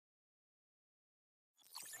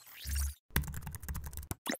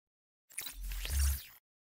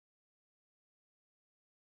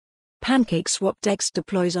PancakeSwap DEX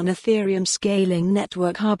deploys on Ethereum scaling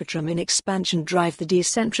network Arbitrum in expansion drive. The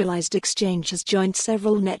decentralized exchange has joined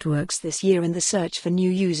several networks this year in the search for new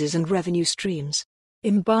users and revenue streams.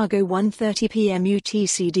 Embargo 1:30 p.m.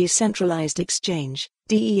 UTC. Decentralized exchange,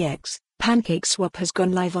 DEX, PancakeSwap has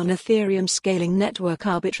gone live on Ethereum scaling network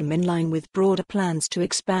Arbitrum in line with broader plans to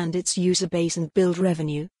expand its user base and build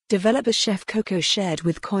revenue. Developer Chef Coco shared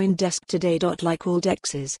with CoinDesk today. Like all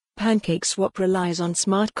DEXs, PancakeSwap relies on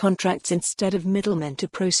smart contracts instead of middlemen to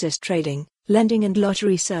process trading, lending and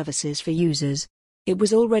lottery services for users. It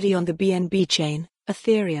was already on the BNB chain,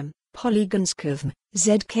 Ethereum, Polygon, Scovm,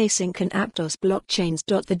 ZK Sync and Aptos blockchains.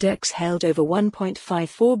 The DEX held over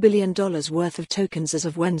 $1.54 billion worth of tokens as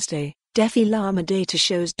of Wednesday. DeFi Llama data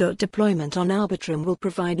shows. Deployment on Arbitrum will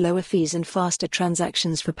provide lower fees and faster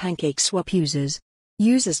transactions for PancakeSwap users.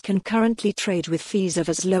 Users can currently trade with fees of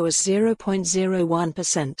as low as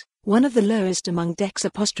 0.01%, one of the lowest among DEX.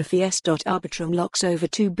 Arbitrum locks over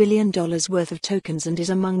 $2 billion worth of tokens and is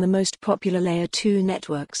among the most popular Layer 2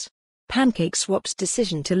 networks. PancakeSwap's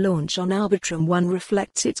decision to launch on Arbitrum 1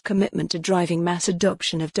 reflects its commitment to driving mass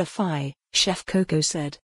adoption of DeFi, Chef Coco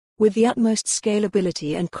said. With the utmost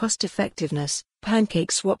scalability and cost-effectiveness,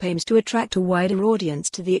 PancakeSwap aims to attract a wider audience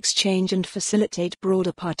to the exchange and facilitate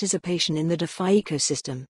broader participation in the DeFi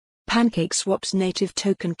ecosystem. PancakeSwap's native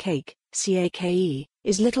token CAKE, CAKE,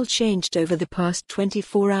 is little changed over the past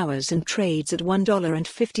 24 hours and trades at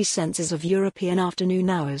 $1.50 as of European afternoon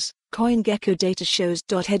hours. CoinGecko data shows.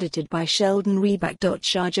 Edited by Sheldon Reback.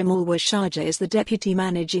 Sharjah Malwa. Sharjah is the deputy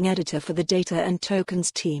managing editor for the data and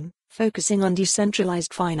tokens team, focusing on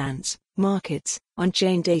decentralized finance, markets,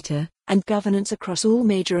 on-chain data, and governance across all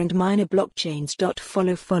major and minor blockchains.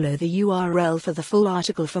 Follow the URL for the full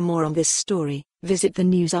article. For more on this story, visit the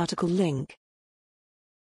news article link.